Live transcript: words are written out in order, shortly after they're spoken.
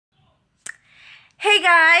Hey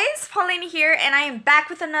guys, Pauline here, and I am back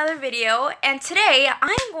with another video, and today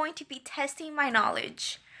I am going to be testing my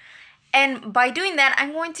knowledge. And by doing that,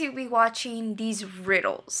 I'm going to be watching these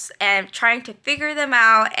riddles and trying to figure them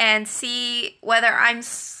out and see whether I'm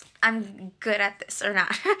good at this or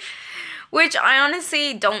not. Which I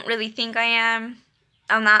honestly don't really think I am.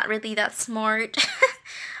 I'm not really that smart.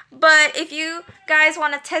 But if you guys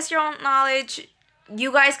want to test your own knowledge, you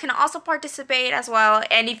guys can also participate as well.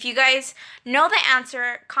 And if you guys know the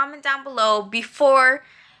answer, comment down below before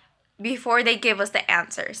they give us the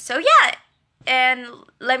answer. So yeah, and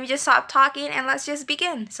let me just stop talking and let's just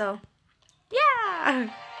begin. So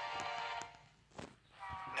yeah.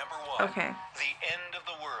 Number 1. Okay. The end of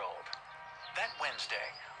the world. That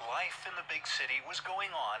Wednesday, life in the big city was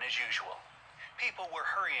going on as usual. People were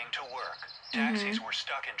hurrying to work, taxis were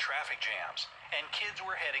stuck in traffic jams, and kids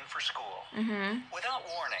were heading for school. Without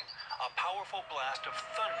warning, a powerful blast of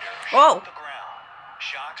thunder shook the ground.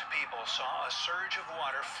 Shocked people saw a surge of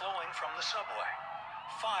water flowing from the subway.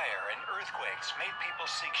 Fire and earthquakes made people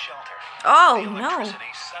seek shelter. Oh, the no. electricity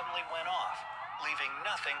suddenly went off, leaving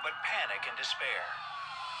nothing but panic and despair.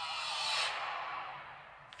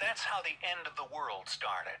 That's how the end of the world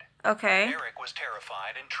started. Okay. Eric was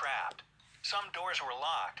terrified and trapped. Some doors were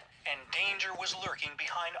locked, and danger was lurking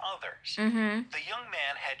behind others. The young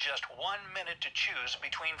man had just 1 minute to choose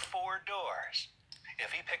between 4 doors.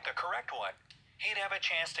 If he picked the correct one, he'd have a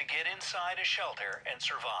chance to get inside a shelter and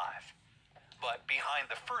survive. But behind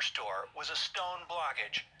the first door was a stone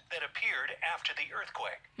blockage that appeared after the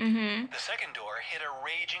earthquake. The second door hid a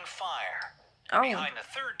raging fire. Behind the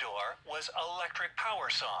third door was electric power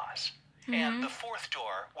saws. And the fourth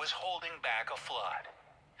door was holding back a flood.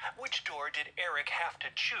 Which door did Eric have to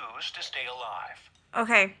choose to stay alive?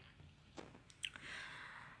 Okay.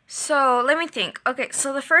 So, let me think. Okay,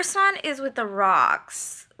 so the first one is with the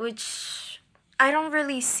rocks, which I don't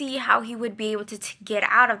really see how he would be able to get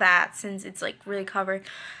out of that since it's like really covered.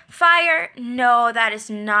 Fire, no, that is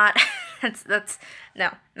not.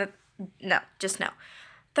 No, just no.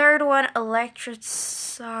 Third one, electric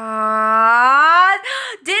saw.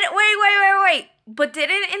 Wait. But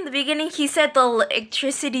didn't in the beginning he said the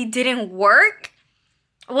electricity didn't work?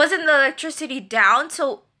 Wasn't the electricity down?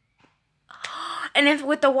 So, and if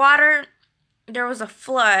with the water there was a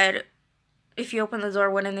flood, if you open the door,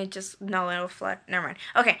 wouldn't it just, no, it'll flood. Never mind.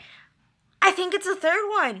 Okay, I think it's the third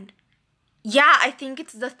one. Yeah, I think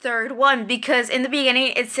it's the third one because in the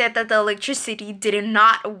beginning it said that the electricity did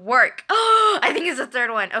not work. Oh, I think it's the third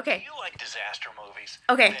one. Okay. You like disaster movies.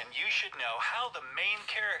 Okay. Then you should know how the main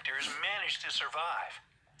characters managed to survive.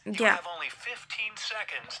 You Yeah. have only 15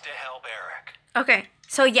 seconds to help Eric. Okay.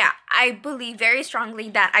 So yeah, I believe very strongly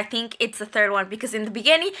that I think it's the third one because in the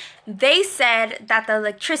beginning they said that the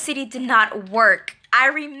electricity did not work. I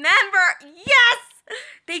remember. Yes.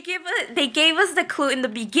 They gave us the clue in the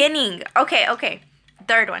beginning. Okay.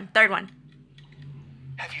 Third one.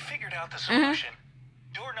 Have you figured out the solution?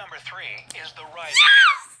 Door number 3 is the right.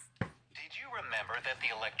 Yes! Did you remember that the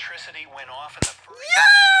electricity went off in the first?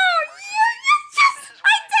 Yes! This is I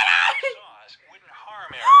why did the it! saws wouldn't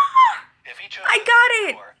harm Eric. If he chose I the got third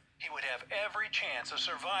it. door, he would have every chance of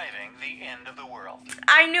surviving the end of the world.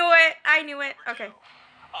 I knew it. Okay.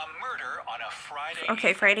 A murder on a Friday.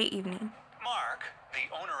 Okay, Friday evening. Mark, the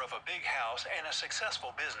owner of a big house and a successful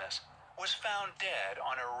business, was found dead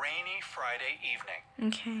on a rainy Friday evening.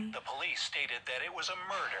 Okay. The police stated that it was a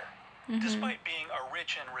murder. Despite being a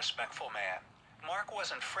rich and respectful man, Mark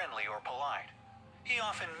wasn't friendly or polite. He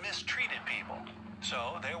often mistreated people,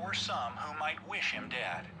 so there were some who might wish him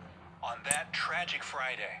dead. On that tragic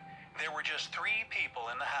Friday, there were just 3 people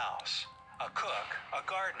in the house: a cook, a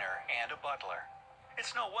gardener, and a butler.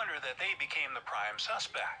 It's no wonder that they became the prime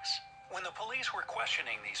suspects. When the police were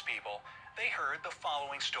questioning these people, they heard the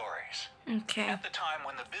following stories. Okay. At the time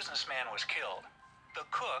when the businessman was killed, the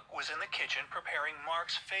cook was in the kitchen preparing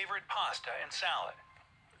Mark's favorite pasta and salad.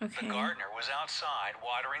 Okay. The gardener was outside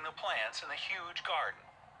watering the plants in the huge garden.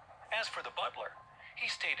 As for the butler,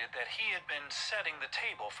 he stated that he had been setting the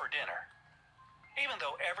table for dinner. Even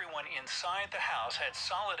though everyone inside the house had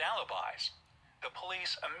solid alibis, the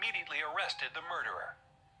police immediately arrested the murderer.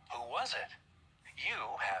 Who was it?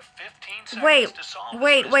 You have 15 seconds to solve this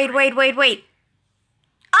Wait. Oh my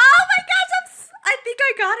gosh, I think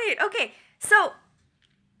I got it. Okay, so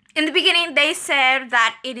in the beginning they said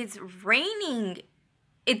that it is raining.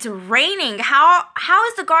 It's raining. How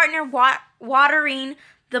is the gardener watering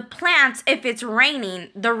the plants if it's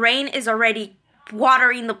raining? The rain is already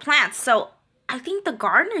watering the plants. So I think the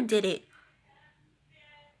gardener did it.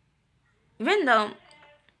 Even though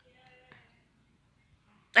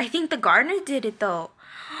I think the gardener did it though.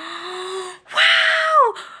 Wow!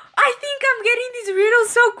 I'm getting these riddles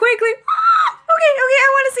so quickly. Okay, I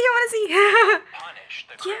want to see. Punish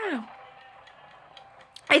the criminal. Yeah.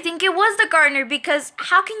 I think it was the gardener, because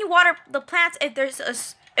how can you water the plants if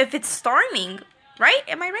if it's storming, right?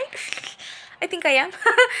 Am I right? I think I am.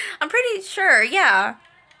 I'm pretty sure. Yeah,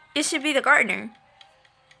 it should be the gardener.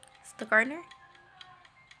 It's the gardener.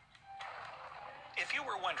 If you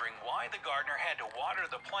were wondering why the gardener had to water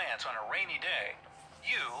the plants on a rainy day,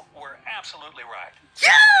 you were absolutely right. Yeah!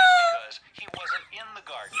 That's because he wasn't in the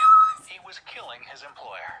garden. Yes! He was killing his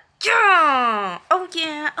employer. Yeah! Oh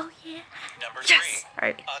yeah! Oh yeah! Number Yes! 3.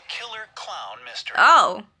 Alright. A killer clown mystery.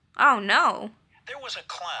 Oh! Oh no! There was a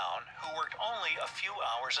clown who worked only a few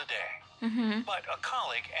hours a day. Mm-hmm. But a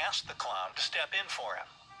colleague asked the clown to step in for him.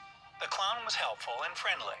 The clown was helpful and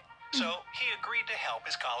friendly, so he agreed to help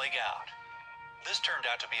his colleague out. This turned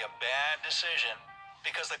out to be a bad decision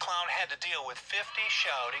because the clown had to deal with 50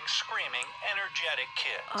 shouting, screaming, energetic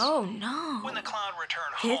kids. Oh no! When the clown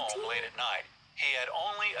returned 50? home late at night, he had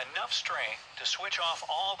only enough strength to switch off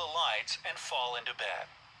all the lights and fall into bed.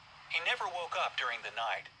 He never woke up during the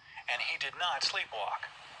night, and he did not sleepwalk.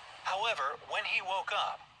 However, when he woke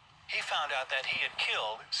up, he found out that he had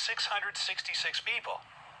killed 666 people.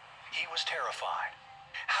 He was terrified.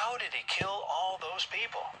 How did he kill all those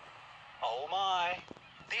people? Oh my.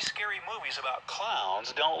 These scary movies about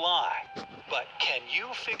clowns don't lie. But can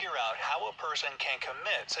you figure out how a person can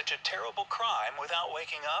commit such a terrible crime without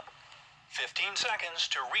waking up? 15 seconds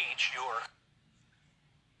to reach your...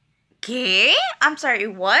 Okay? I'm sorry,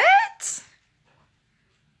 what?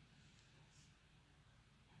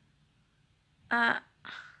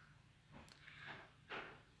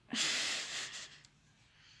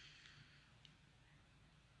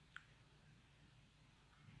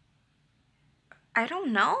 I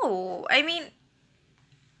don't know. I mean,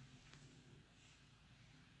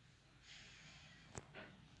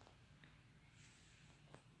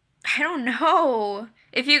 I don't know.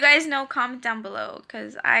 If you guys know, comment down below,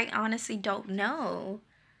 because I honestly don't know.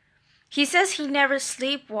 He says he never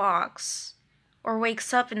sleepwalks or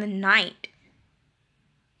wakes up in the night.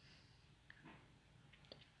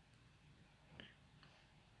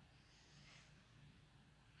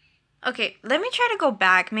 Okay, let me try to go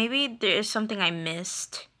back. Maybe there is something I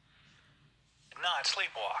missed. Not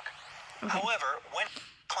sleepwalk. Okay. However, when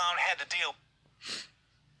clown had to deal,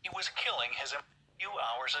 he was killing his few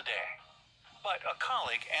hours a day. But a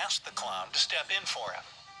colleague asked the clown to step in for him.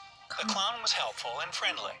 The clown was helpful and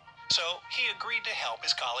friendly, so he agreed to help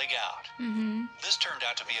his colleague out. This turned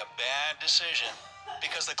out to be a bad decision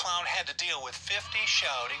because the clown had to deal with 50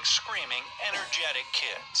 shouting, screaming, energetic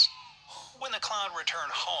kids. When the clown returned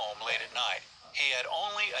home late at night, he had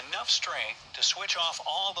only enough strength to switch off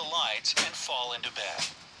all the lights and fall into bed.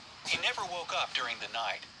 He never woke up during the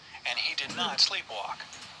night, and he did not sleepwalk.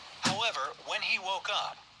 However, when he woke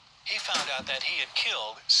up, he found out that he had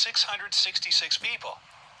killed 666 people.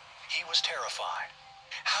 He was terrified.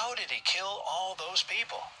 How did he kill all those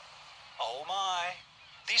people? Oh my.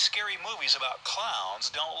 These scary movies about clowns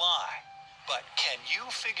don't lie. But can you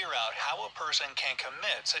figure out how a person can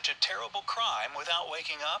commit such a terrible crime without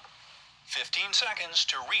waking up? 15 seconds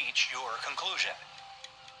to reach your conclusion.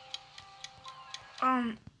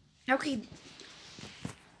 Okay.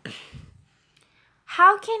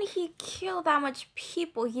 How can he kill that much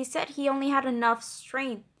people? He said he only had enough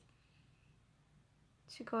strength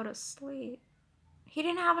to go to sleep. He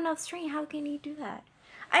didn't have enough strength. How can he do that?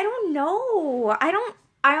 I don't know.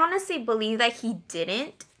 I honestly believe that he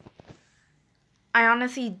didn't. I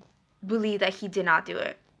honestly believe that he did not do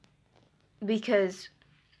it. Because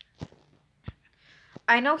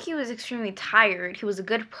I know he was extremely tired. He was a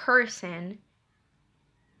good person.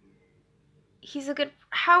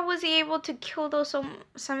 How was he able to kill those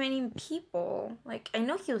so many people? Like, I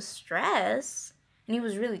know he was stressed. And he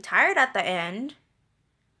was really tired at the end.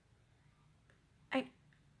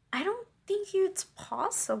 I don't think it's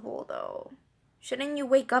possible, though. Shouldn't you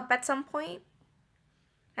wake up at some point?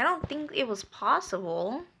 I don't think it was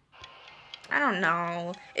possible. I don't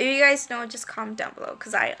know. If you guys know, just comment down below.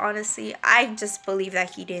 Because I just believe that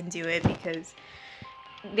he didn't do it because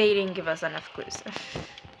they didn't give us enough clues.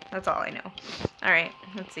 That's all I know. Alright,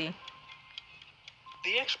 let's see.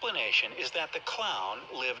 The explanation is that the clown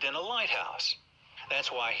lived in a lighthouse.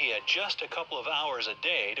 That's why he had just a couple of hours a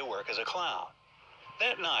day to work as a clown.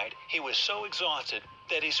 That night, he was so exhausted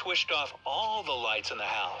that he switched off all the lights in the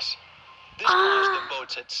house. This caused the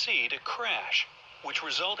boats at sea to crash, which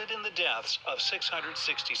resulted in the deaths of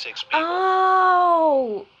 666 people.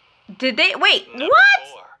 Oh! Did they? Wait, Number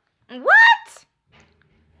what? 4. What?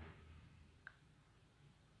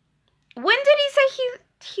 When did he say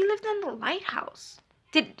he lived in the lighthouse?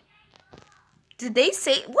 Did they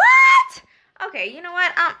say what? Okay, you know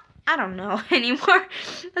what? I don't know anymore.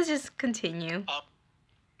 Let's just continue.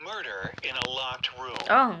 Murder in a locked room.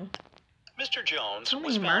 Oh. Mr. Jones So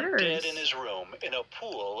was many found murders. dead in his room in a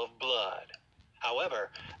pool of blood. However,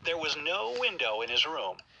 there was no window in his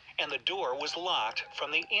room, and the door was locked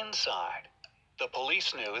from the inside. The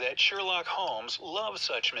police knew that Sherlock Holmes loved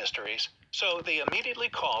such mysteries, so they immediately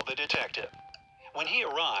called the detective. When he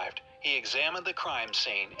arrived, he examined the crime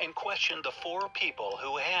scene and questioned the 4 people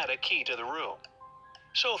who had a key to the room.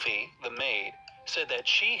 Sophie, the maid, said that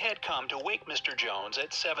she had come to wake Mr. Jones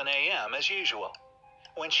at 7 a.m. as usual.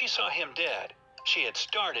 When she saw him dead, she had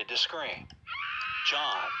started to scream.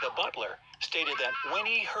 John, the butler, stated that when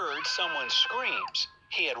he heard someone's screams,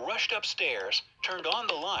 he had rushed upstairs, turned on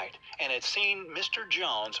the light, and had seen Mr.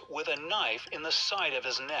 Jones with a knife in the side of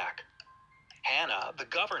his neck. Hannah, the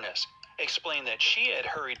governess, explained that she had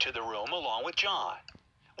hurried to the room along with John.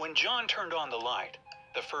 When John turned on the light,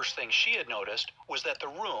 the first thing she had noticed was that the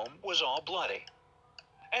room was all bloody.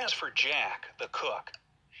 As for Jack, the cook,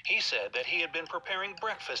 he said that he had been preparing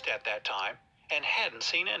breakfast at that time and hadn't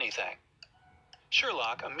seen anything.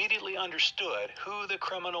 Sherlock immediately understood who the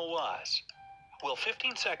criminal was. Will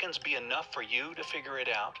 15 seconds be enough for you to figure it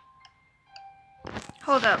out?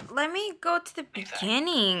 Hold up. Let me go to the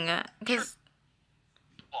beginning. Because...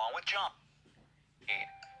 Along with John, he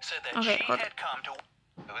said that Okay, she hold had come to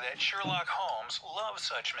that Sherlock Holmes loved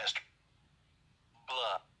such mystery.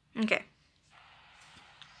 Blood. Okay.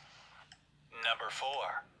 Number 4.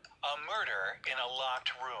 A murder in a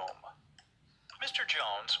locked room. Mr.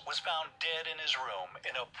 Jones was found dead in his room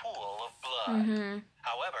in a pool of blood.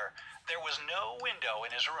 However, there was no window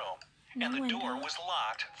in his room, and the door was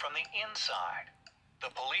locked from the inside.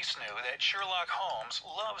 The police knew that Sherlock Holmes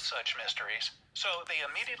loved such mysteries, so they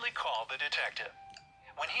immediately called the detective.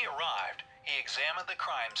 When he arrived, he examined the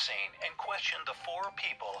crime scene and questioned the 4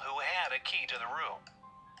 people who had a key to the room.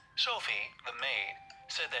 Sophie, the maid,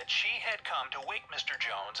 said that she had come to wake Mr.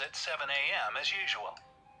 Jones at 7 a.m. as usual.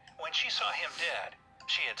 When she saw him dead,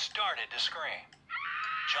 she had started to scream.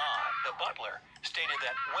 John, the butler, stated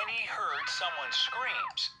that when he heard someone's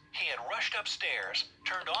screams, he had rushed upstairs,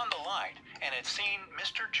 turned on the light, and had seen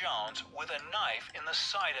Mr. Jones with a knife in the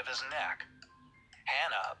side of his neck.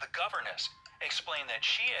 Hannah, the governess, explained that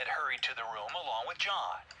she had hurried to the room along with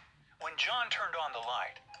John. When John turned on the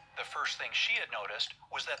light, the first thing she had noticed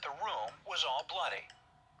was that the room was all bloody.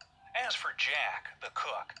 As for Jack, the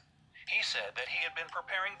cook, he said that he had been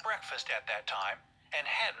preparing breakfast at that time and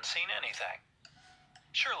hadn't seen anything.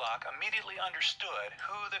 Sherlock immediately understood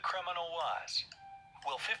who the criminal was.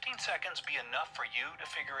 Will 15 seconds be enough for you to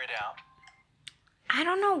figure it out? I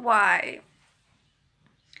don't know why.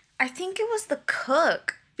 I think it was the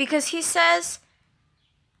cook. Because he says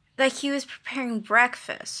that he was preparing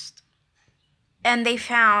breakfast. And they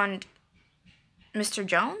found Mr.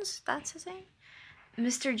 Jones, that's his name?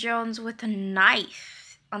 Mr. Jones with a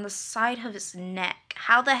knife on the side of his neck.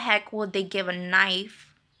 How the heck would they give a knife?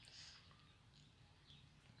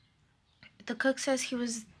 The cook says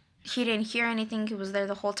he didn't hear anything. He was there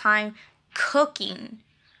the whole time cooking.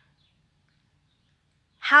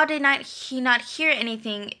 How did he not hear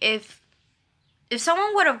anything if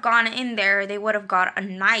someone would have gone in there, they would have got a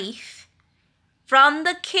knife from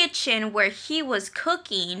the kitchen where he was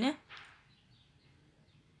cooking.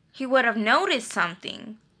 He would have noticed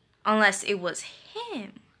something, unless it was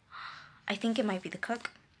him. I think it might be the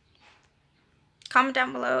cook. Comment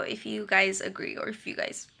down below if you guys agree or if you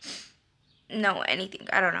guys know anything.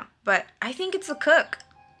 I don't know. But I think it's the cook.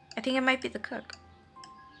 I think it might be the cook.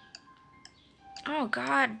 Oh,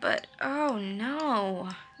 God. But, oh, no.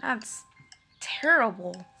 That's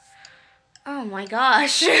terrible. Oh, my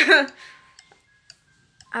gosh.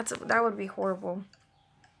 That would be horrible.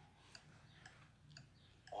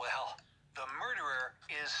 Well, the murderer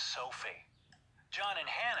is Sophie. John and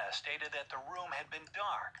Hannah stated that the room had been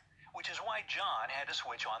dark, which is why John had to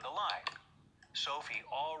switch on the light. Sophie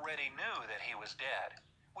already knew that he was dead,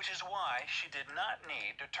 which is why she did not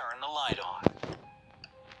need to turn the light on.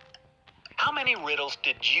 How many riddles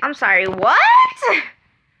did you... I'm sorry, what?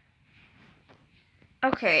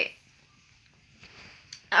 Okay.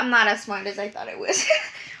 I'm not as smart as I thought I was.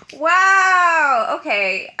 Wow.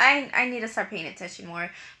 Okay. I need to start paying attention more.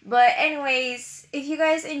 But anyways, if you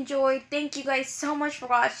guys enjoyed, thank you guys so much for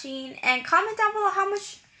watching. And comment down below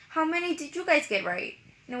how many did you guys get right.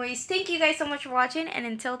 Anyways, thank you guys so much for watching. And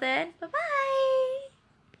until then, bye-bye.